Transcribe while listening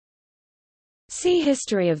See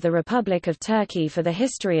History of the Republic of Turkey for the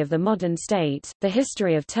history of the modern state. The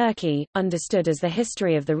history of Turkey, understood as the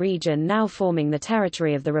history of the region now forming the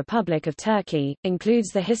territory of the Republic of Turkey,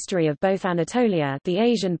 includes the history of both Anatolia, the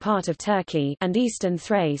Asian part of Turkey, and Eastern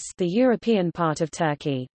Thrace, the European part of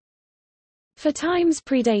Turkey. For times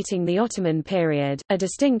predating the Ottoman period, a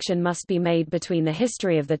distinction must be made between the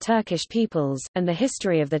history of the Turkish peoples, and the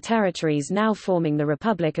history of the territories now forming the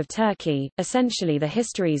Republic of Turkey, essentially the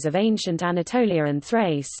histories of ancient Anatolia and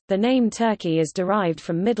Thrace. The name Turkey is derived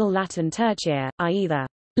from Middle Latin tertia, i.e. the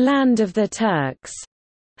land of the Turks,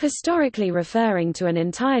 historically referring to an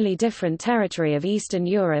entirely different territory of Eastern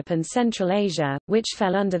Europe and Central Asia, which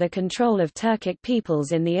fell under the control of Turkic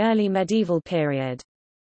peoples in the early medieval period.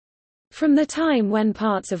 From the time when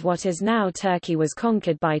parts of what is now Turkey was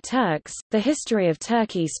conquered by Turks, the history of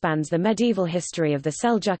Turkey spans the medieval history of the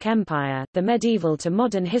Seljuk Empire, the medieval to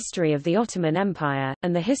modern history of the Ottoman Empire,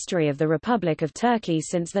 and the history of the Republic of Turkey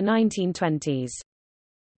since the 1920s.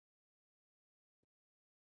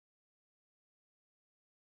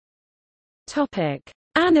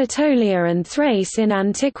 Anatolia and Thrace in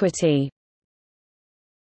antiquity.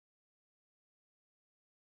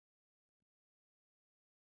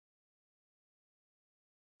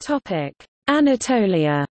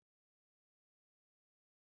 Anatolia.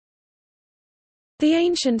 The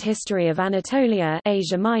ancient history of Anatolia,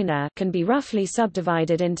 Asia Minor, can be roughly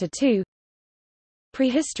subdivided into two: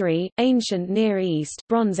 prehistory, ancient Near East,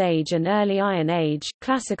 Bronze Age and Early Iron Age,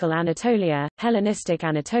 classical Anatolia, Hellenistic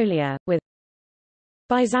Anatolia, with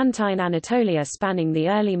Byzantine Anatolia spanning the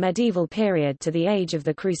early medieval period to the age of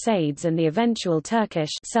the Crusades and the eventual Turkish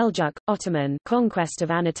Seljuk, Ottoman conquest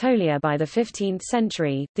of Anatolia by the 15th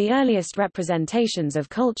century. The earliest representations of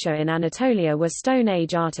culture in Anatolia were Stone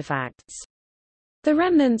Age artifacts. The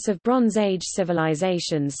remnants of Bronze Age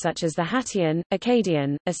civilizations such as the Hattian,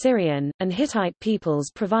 Akkadian, Assyrian, and Hittite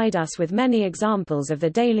peoples provide us with many examples of the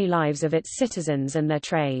daily lives of its citizens and their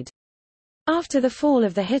trade. After the fall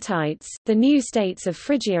of the Hittites, the new states of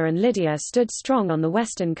Phrygia and Lydia stood strong on the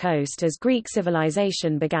western coast as Greek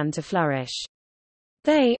civilization began to flourish.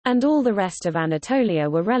 They, and all the rest of Anatolia,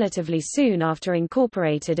 were relatively soon after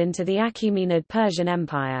incorporated into the Achaemenid Persian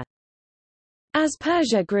Empire. As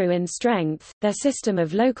Persia grew in strength, their system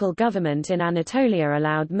of local government in Anatolia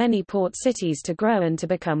allowed many port cities to grow and to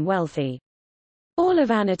become wealthy. All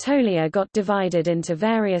of Anatolia got divided into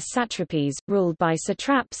various satrapies, ruled by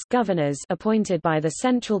satraps, governors appointed by the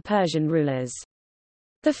central Persian rulers.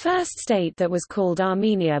 The first state that was called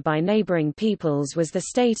Armenia by neighboring peoples was the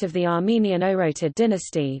state of the Armenian Orotid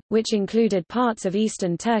dynasty, which included parts of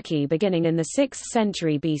eastern Turkey beginning in the 6th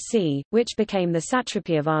century BC, which became the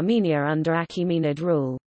satrapy of Armenia under Achaemenid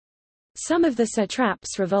rule. Some of the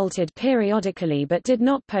satraps revolted periodically but did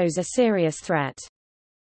not pose a serious threat.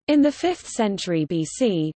 In the 5th century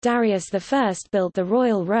BC, Darius I built the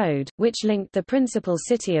Royal Road, which linked the principal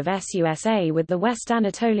city of Susa with the West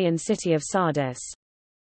Anatolian city of Sardis.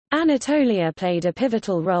 Anatolia played a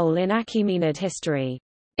pivotal role in Achaemenid history.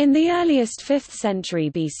 In the earliest 5th century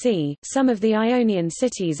BC, some of the Ionian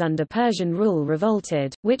cities under Persian rule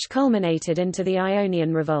revolted, which culminated into the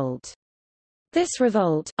Ionian Revolt. This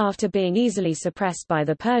revolt, after being easily suppressed by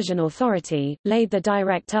the Persian authority, laid the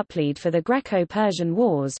direct uplead for the Greco-Persian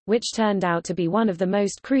Wars, which turned out to be one of the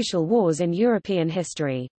most crucial wars in European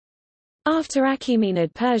history. After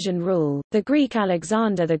Achaemenid Persian rule, the Greek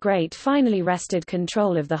Alexander the Great finally wrested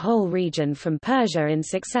control of the whole region from Persia in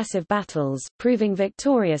successive battles, proving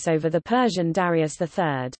victorious over the Persian Darius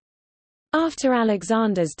III. After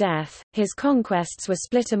Alexander's death, his conquests were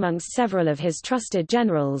split amongst several of his trusted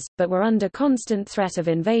generals, but were under constant threat of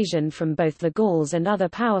invasion from both the Gauls and other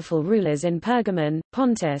powerful rulers in Pergamon,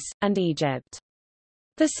 Pontus, and Egypt.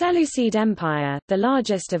 The Seleucid Empire, the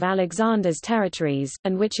largest of Alexander's territories,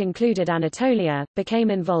 and which included Anatolia,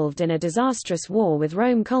 became involved in a disastrous war with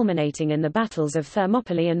Rome culminating in the battles of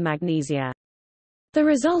Thermopylae and Magnesia. The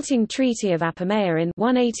resulting Treaty of Apamea in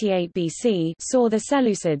 188 BC saw the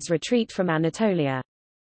Seleucids retreat from Anatolia.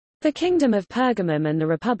 The Kingdom of Pergamum and the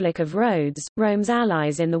Republic of Rhodes, Rome's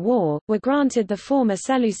allies in the war, were granted the former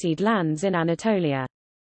Seleucid lands in Anatolia.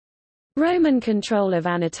 Roman control of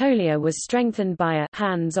Anatolia was strengthened by a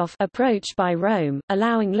hands-off approach by Rome,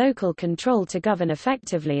 allowing local control to govern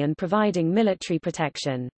effectively and providing military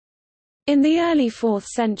protection. In the early 4th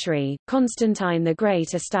century, Constantine the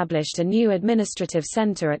Great established a new administrative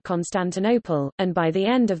center at Constantinople, and by the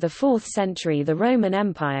end of the 4th century the Roman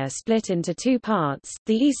Empire split into two parts,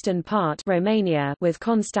 the eastern part Romania with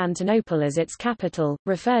Constantinople as its capital,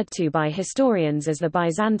 referred to by historians as the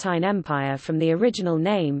Byzantine Empire from the original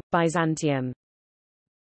name, Byzantium.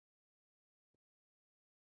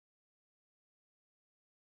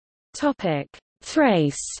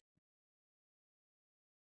 Thrace.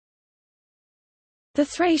 The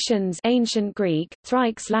Thracians, ancient Greek,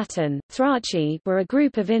 Thraix Latin, Thraci, were a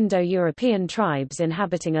group of Indo-European tribes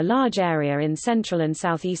inhabiting a large area in Central and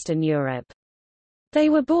Southeastern Europe. They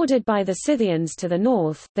were bordered by the Scythians to the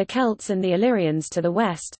north, the Celts and the Illyrians to the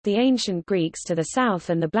west, the ancient Greeks to the south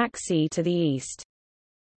and the Black Sea to the east.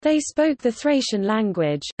 They spoke the Thracian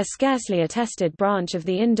language, a scarcely attested branch of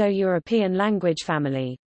the Indo-European language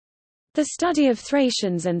family. The study of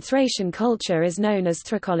Thracians and Thracian culture is known as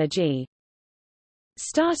Thraciology.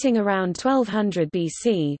 Starting around 1200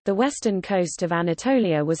 BC, the western coast of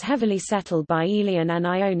Anatolia was heavily settled by Aeolian and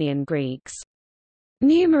Ionian Greeks.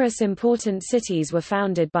 Numerous important cities were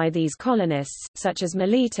founded by these colonists, such as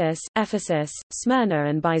Miletus, Ephesus, Smyrna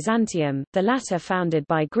and Byzantium, the latter founded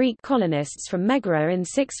by Greek colonists from Megara in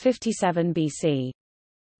 657 BC.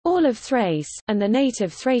 All of Thrace, and the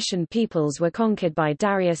native Thracian peoples were conquered by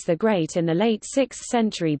Darius the Great in the late 6th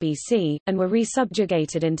century BC, and were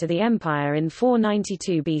resubjugated into the empire in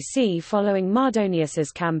 492 BC following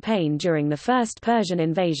Mardonius's campaign during the First Persian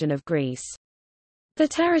invasion of Greece. The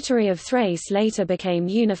territory of Thrace later became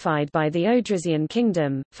unified by the Odrysian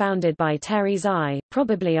kingdom, founded by Teres I,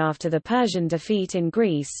 probably after the Persian defeat in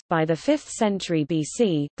Greece. By the 5th century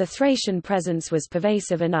BC, the Thracian presence was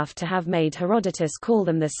pervasive enough to have made Herodotus call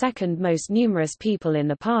them the second most numerous people in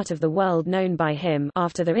the part of the world known by him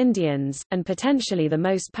after the Indians, and potentially the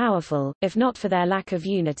most powerful, if not for their lack of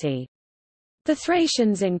unity. The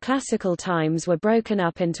Thracians in classical times were broken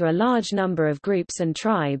up into a large number of groups and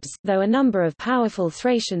tribes, though a number of powerful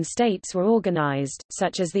Thracian states were organized,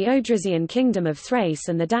 such as the Odrysian kingdom of Thrace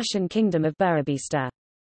and the Dacian kingdom of Burebista.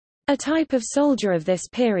 A type of soldier of this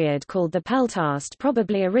period called the peltast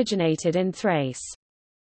probably originated in Thrace.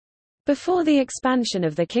 Before the expansion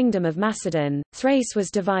of the Kingdom of Macedon, Thrace was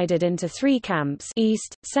divided into three camps,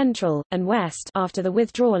 east, central, and west, after the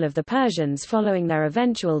withdrawal of the Persians following their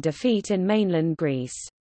eventual defeat in mainland Greece.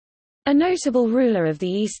 A notable ruler of the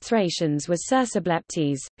East Thracians was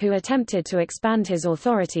Cersobleptes, who attempted to expand his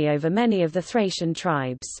authority over many of the Thracian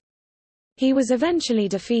tribes. He was eventually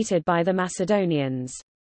defeated by the Macedonians.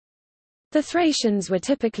 The Thracians were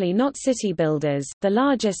typically not city builders, the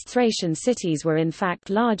largest Thracian cities were in fact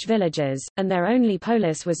large villages, and their only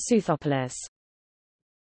polis was Southopolis.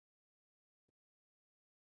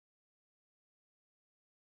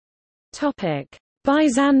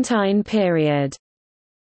 Byzantine period.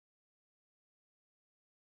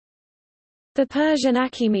 The Persian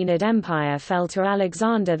Achaemenid Empire fell to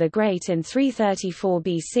Alexander the Great in 334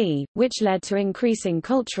 BC, which led to increasing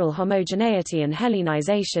cultural homogeneity and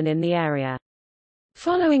Hellenization in the area.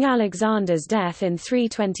 Following Alexander's death in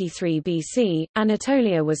 323 BC,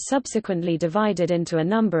 Anatolia was subsequently divided into a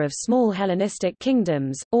number of small Hellenistic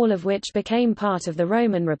kingdoms, all of which became part of the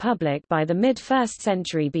Roman Republic by the mid-1st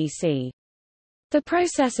century BC. The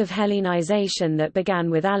process of Hellenization that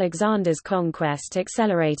began with Alexander's conquest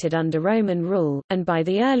accelerated under Roman rule, and by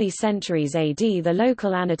the early centuries AD the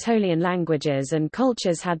local Anatolian languages and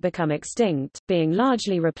cultures had become extinct, being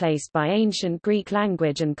largely replaced by ancient Greek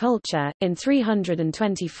language and culture. In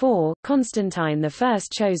 324, Constantine I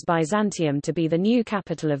chose Byzantium to be the new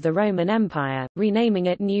capital of the Roman Empire, renaming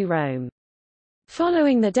it New Rome.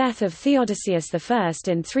 Following the death of Theodosius I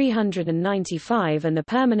in 395 and the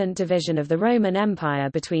permanent division of the Roman Empire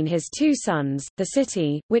between his two sons, the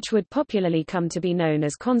city, which would popularly come to be known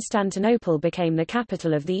as Constantinople, became the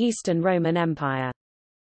capital of the Eastern Roman Empire.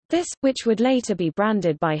 This, which would later be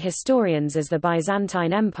branded by historians as the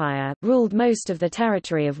Byzantine Empire, ruled most of the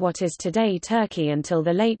territory of what is today Turkey until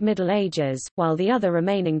the late Middle Ages, while the other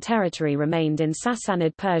remaining territory remained in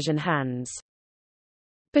Sassanid Persian hands.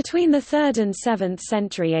 Between the 3rd and 7th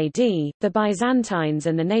century AD, the Byzantines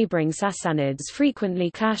and the neighboring Sassanids frequently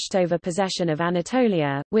clashed over possession of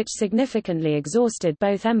Anatolia, which significantly exhausted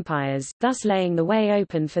both empires, thus laying the way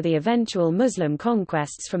open for the eventual Muslim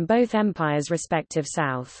conquests from both empires' respective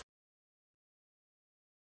south.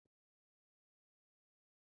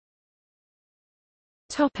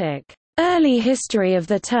 Early history of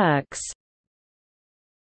the Turks.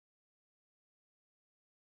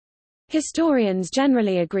 Historians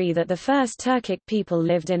generally agree that the first Turkic people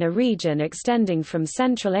lived in a region extending from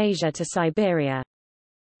Central Asia to Siberia.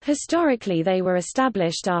 Historically they were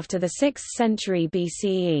established after the 6th century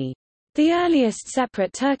BCE. The earliest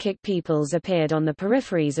separate Turkic peoples appeared on the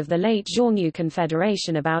peripheries of the late Xiongnu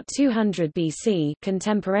Confederation about 200 BC,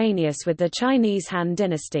 contemporaneous with the Chinese Han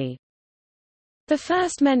dynasty. The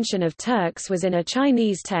first mention of Turks was in a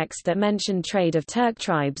Chinese text that mentioned trade of Turk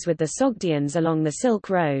tribes with the Sogdians along the Silk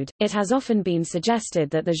Road. It has often been suggested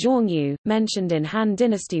that the Xiongnu, mentioned in Han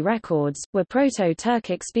Dynasty records, were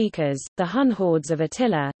Proto-Turkic speakers. The Hun hordes of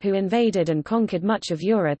Attila, who invaded and conquered much of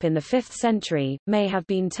Europe in the 5th century, may have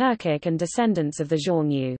been Turkic and descendants of the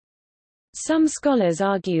Xiongnu. Some scholars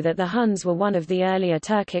argue that the Huns were one of the earlier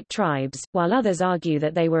Turkic tribes, while others argue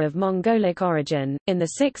that they were of Mongolic origin. In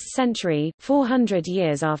the 6th century, 400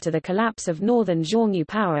 years after the collapse of northern Xiongnu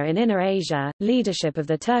power in Inner Asia, leadership of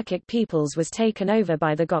the Turkic peoples was taken over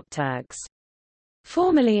by the Gokturks.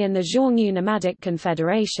 Formerly in the Xiongnu Nomadic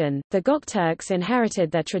Confederation, the Gokturks inherited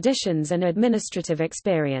their traditions and administrative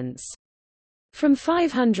experience. From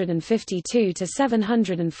 552 to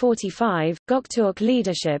 745, Gokturk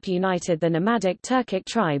leadership united the nomadic Turkic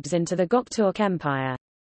tribes into the Gokturk Empire.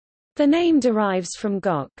 The name derives from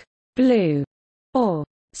Gok, blue, or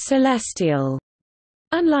celestial.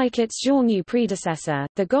 Unlike its Xiongnu predecessor,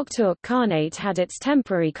 the Gokturk Khanate had its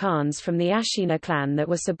temporary khans from the Ashina clan that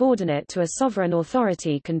were subordinate to a sovereign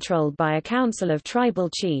authority controlled by a council of tribal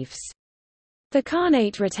chiefs. The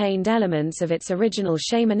Khanate retained elements of its original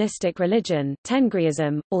shamanistic religion,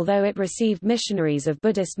 Tengriism, although it received missionaries of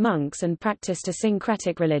Buddhist monks and practiced a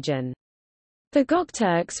syncretic religion. The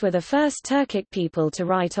Gokturks were the first Turkic people to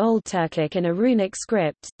write Old Turkic in a runic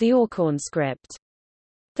script, the Orkhon script.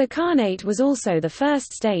 The Khanate was also the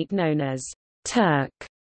first state known as Turk.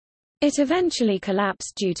 It eventually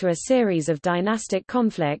collapsed due to a series of dynastic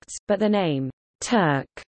conflicts, but the name Turk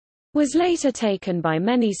was later taken by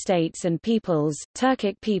many states and peoples.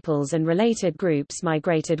 Turkic peoples and related groups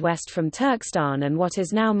migrated west from Turkestan and what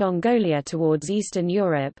is now Mongolia towards Eastern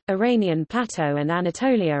Europe, Iranian Plateau and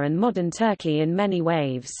Anatolia and modern Turkey in many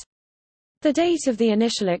waves. The date of the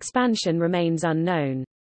initial expansion remains unknown.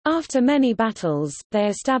 After many battles, they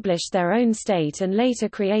established their own state and later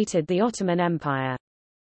created the Ottoman Empire.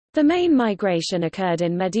 The main migration occurred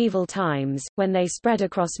in medieval times, when they spread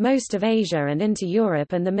across most of Asia and into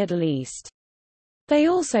Europe and the Middle East. They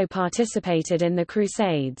also participated in the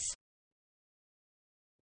Crusades.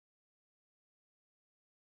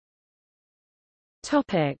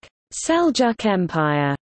 Seljuk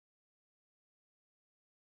Empire.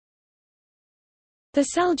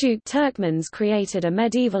 The Seljuk Turkmens created a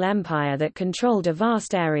medieval empire that controlled a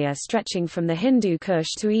vast area stretching from the Hindu Kush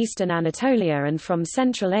to eastern Anatolia and from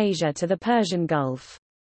Central Asia to the Persian Gulf.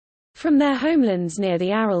 From their homelands near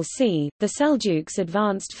the Aral Sea, the Seljuks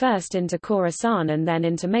advanced first into Khorasan and then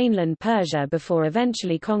into mainland Persia before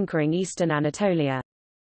eventually conquering eastern Anatolia.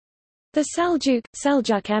 The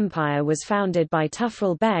Seljuk Empire was founded by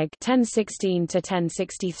Tufril Beg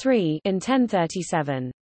 (1016–1063) in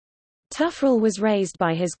 1037. Tufril was raised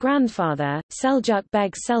by his grandfather, Seljuk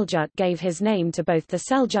Beg. Seljuk gave his name to both the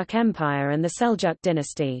Seljuk Empire and the Seljuk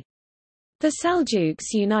dynasty. The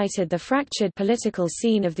Seljuks united the fractured political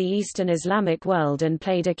scene of the Eastern Islamic world and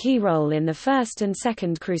played a key role in the First and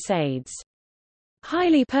Second Crusades.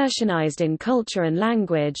 Highly Persianized in culture and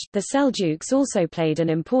language, the Seljuks also played an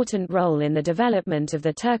important role in the development of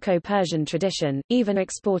the Turco-Persian tradition, even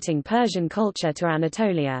exporting Persian culture to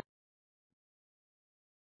Anatolia.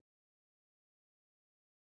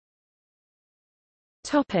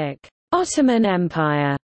 Ottoman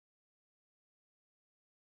Empire.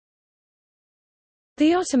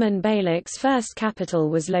 The Ottoman Beylik's first capital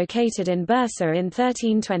was located in Bursa in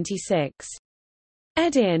 1326.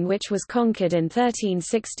 Edirne, which was conquered in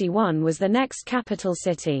 1361, was the next capital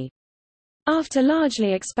city. After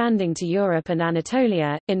largely expanding to Europe and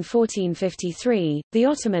Anatolia, in 1453, the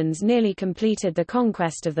Ottomans nearly completed the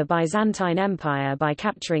conquest of the Byzantine Empire by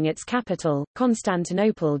capturing its capital,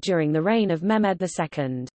 Constantinople, during the reign of Mehmed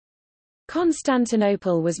II.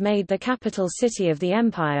 Constantinople was made the capital city of the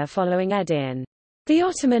empire following Edirne. The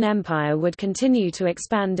Ottoman Empire would continue to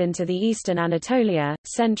expand into the eastern Anatolia,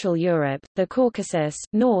 Central Europe, the Caucasus,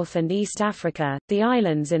 North and East Africa, the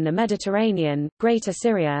islands in the Mediterranean, Greater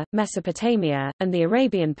Syria, Mesopotamia, and the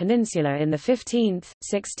Arabian Peninsula in the 15th,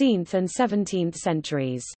 16th and 17th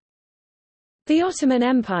centuries. The Ottoman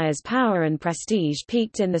Empire's power and prestige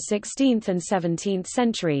peaked in the 16th and 17th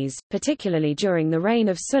centuries, particularly during the reign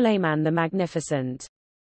of Sulayman the Magnificent.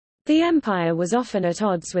 The empire was often at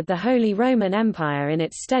odds with the Holy Roman Empire in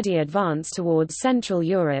its steady advance towards Central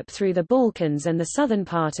Europe through the Balkans and the southern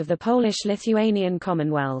part of the Polish-Lithuanian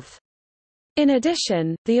Commonwealth. In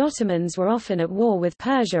addition, the Ottomans were often at war with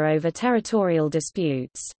Persia over territorial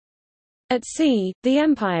disputes. At sea, the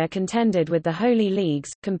empire contended with the Holy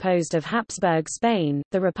Leagues, composed of Habsburg Spain,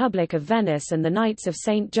 the Republic of Venice and the Knights of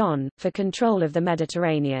St. John, for control of the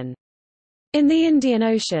Mediterranean. In the Indian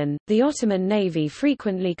Ocean, the Ottoman navy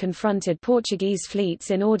frequently confronted Portuguese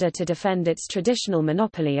fleets in order to defend its traditional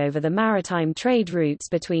monopoly over the maritime trade routes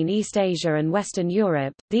between East Asia and Western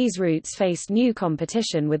Europe. These routes faced new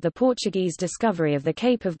competition with the Portuguese discovery of the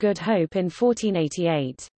Cape of Good Hope in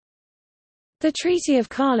 1488. The Treaty of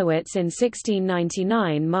Karlowitz in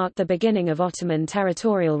 1699 marked the beginning of Ottoman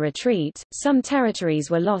territorial retreat. Some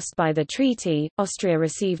territories were lost by the treaty. Austria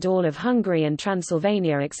received all of Hungary and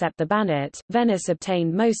Transylvania except the Banat. Venice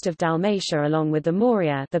obtained most of Dalmatia along with the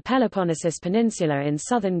Morea, the Peloponnesus Peninsula in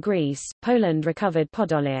southern Greece. Poland recovered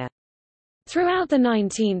Podolia. Throughout the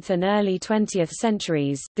 19th and early 20th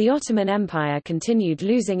centuries, the Ottoman Empire continued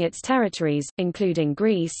losing its territories, including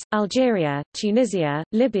Greece, Algeria, Tunisia,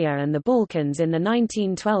 Libya and the Balkans in the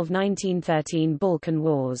 1912–1913 Balkan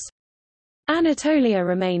Wars. Anatolia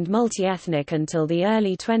remained multi-ethnic until the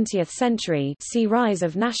early 20th century. See rise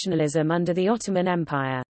of nationalism under the Ottoman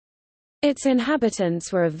Empire. Its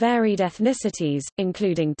inhabitants were of varied ethnicities,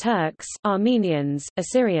 including Turks, Armenians,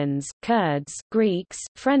 Assyrians, Kurds, Greeks,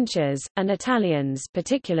 Frenchers, and Italians,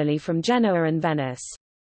 particularly from Genoa and Venice.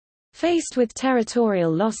 Faced with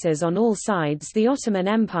territorial losses on all sides, the Ottoman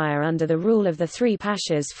Empire under the rule of the three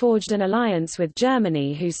pashas forged an alliance with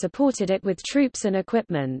Germany, who supported it with troops and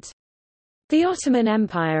equipment. The Ottoman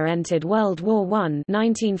Empire entered World War I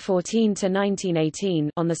 (1914–1918)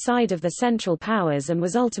 on the side of the Central Powers and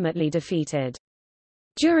was ultimately defeated.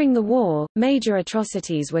 During the war, major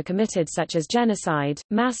atrocities were committed such as genocide,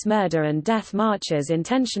 mass murder and death marches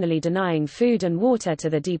intentionally denying food and water to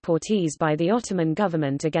the deportees by the Ottoman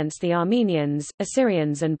government against the Armenians,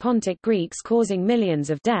 Assyrians and Pontic Greeks, causing millions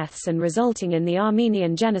of deaths and resulting in the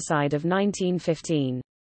Armenian Genocide of 1915.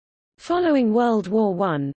 Following World War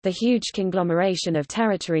I, the huge conglomeration of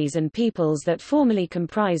territories and peoples that formerly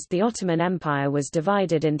comprised the Ottoman Empire was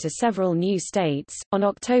divided into several new states. On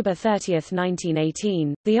October 30,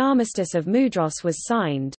 1918, the Armistice of Mudros was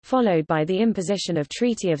signed, followed by the imposition of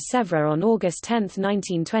Treaty of Sèvres on August 10,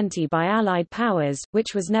 1920 by Allied powers,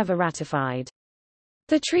 which was never ratified.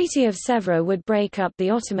 The Treaty of Sèvres would break up the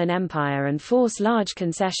Ottoman Empire and force large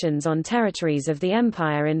concessions on territories of the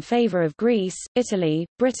empire in favor of Greece, Italy,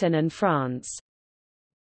 Britain and France.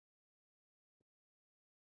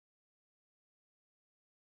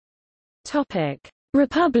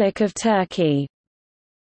 Republic of Turkey.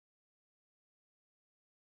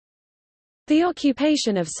 The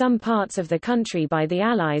occupation of some parts of the country by the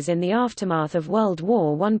Allies in the aftermath of World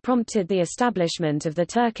War I prompted the establishment of the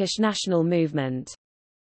Turkish national movement.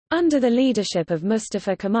 Under the leadership of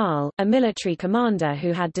Mustafa Kemal, a military commander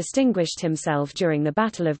who had distinguished himself during the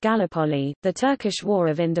Battle of Gallipoli, the Turkish War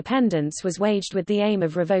of Independence was waged with the aim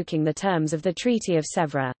of revoking the terms of the Treaty of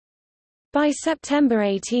Sèvres. By September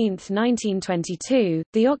 18, 1922,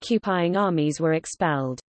 the occupying armies were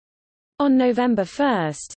expelled. On November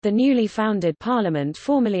 1, the newly founded parliament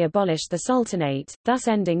formally abolished the Sultanate, thus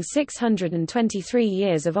ending 623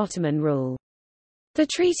 years of Ottoman rule. The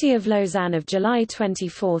Treaty of Lausanne of July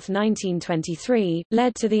 24, 1923,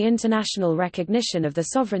 led to the international recognition of the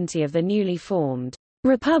sovereignty of the newly formed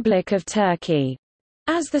Republic of Turkey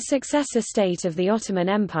as the successor state of the Ottoman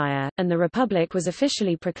Empire, and the Republic was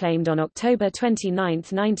officially proclaimed on October 29,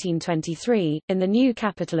 1923, in the new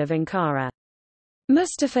capital of Ankara.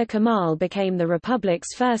 Mustafa Kemal became the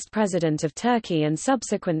Republic's first president of Turkey and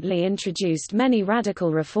subsequently introduced many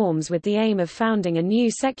radical reforms with the aim of founding a new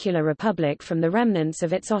secular republic from the remnants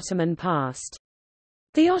of its Ottoman past.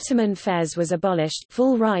 The Ottoman fez was abolished,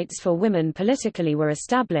 full rights for women politically were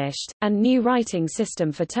established, and new writing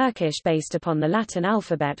system for Turkish based upon the Latin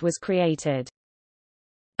alphabet was created.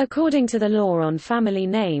 According to the law on family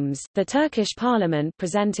names, the Turkish parliament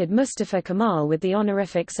presented Mustafa Kemal with the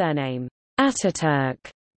honorific surname Ataturk,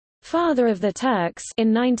 father of the Turks,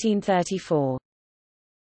 in 1934.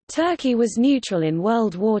 Turkey was neutral in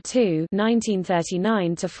World War II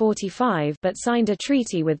 (1939–45), but signed a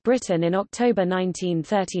treaty with Britain in October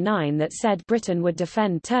 1939 that said Britain would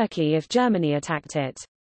defend Turkey if Germany attacked it.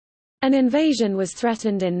 An invasion was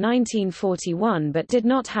threatened in 1941 but did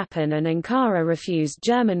not happen, and Ankara refused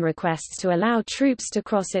German requests to allow troops to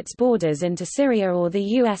cross its borders into Syria or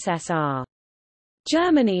the USSR.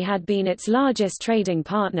 Germany had been its largest trading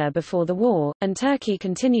partner before the war, and Turkey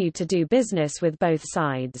continued to do business with both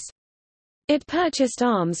sides. It purchased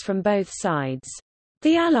arms from both sides.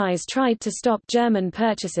 The Allies tried to stop German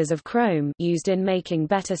purchases of chrome, used in making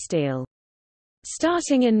better steel.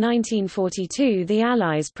 Starting in 1942, the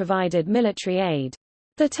Allies provided military aid.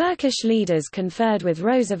 The Turkish leaders conferred with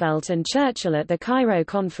Roosevelt and Churchill at the Cairo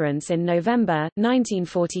Conference in November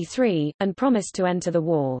 1943, and promised to enter the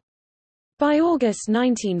war. By August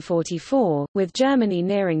 1944, with Germany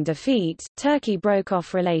nearing defeat, Turkey broke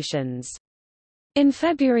off relations. In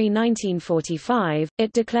February 1945,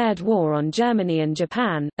 it declared war on Germany and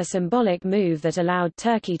Japan, a symbolic move that allowed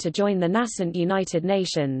Turkey to join the nascent United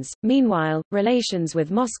Nations. Meanwhile, relations with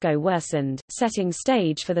Moscow worsened, setting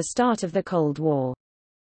stage for the start of the Cold War.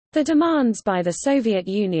 The demands by the Soviet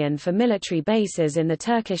Union for military bases in the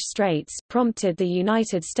Turkish Straits prompted the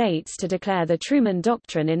United States to declare the Truman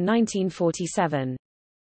Doctrine in 1947.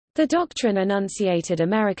 The doctrine enunciated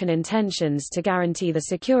American intentions to guarantee the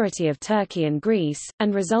security of Turkey and Greece,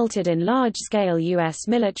 and resulted in large-scale U.S.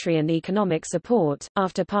 military and economic support.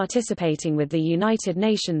 After participating with the United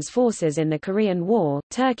Nations forces in the Korean War,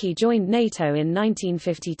 Turkey joined NATO in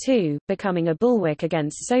 1952, becoming a bulwark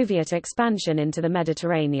against Soviet expansion into the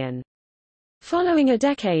Mediterranean. Following a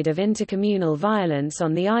decade of intercommunal violence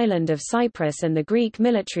on the island of Cyprus and the Greek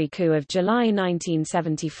military coup of July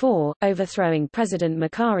 1974, overthrowing President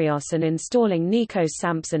Makarios and installing Nikos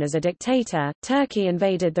Sampson as a dictator, Turkey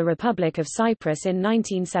invaded the Republic of Cyprus in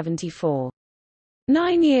 1974.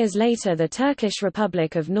 9 years later, the Turkish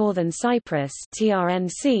Republic of Northern Cyprus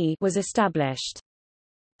 (TRNC) was established.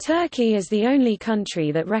 Turkey is the only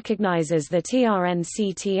country that recognizes the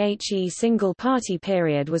TRNC-THE single-party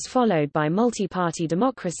period was followed by multi-party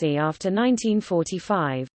democracy after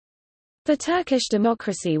 1945. The Turkish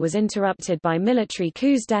democracy was interrupted by military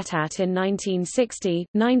coups d'état in 1960,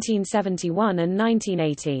 1971 and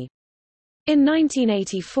 1980. In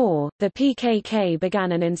 1984, the PKK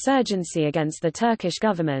began an insurgency against the Turkish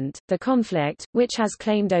government. The conflict, which has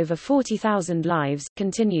claimed over 40,000 lives,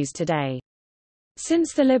 continues today.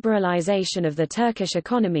 Since the liberalization of the Turkish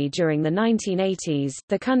economy during the 1980s,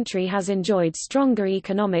 the country has enjoyed stronger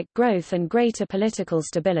economic growth and greater political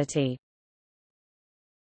stability.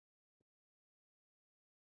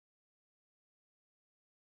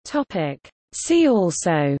 See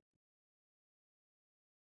also: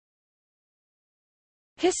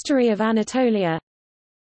 History of Anatolia,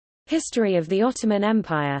 History of the Ottoman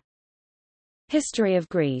Empire, History of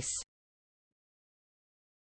Greece.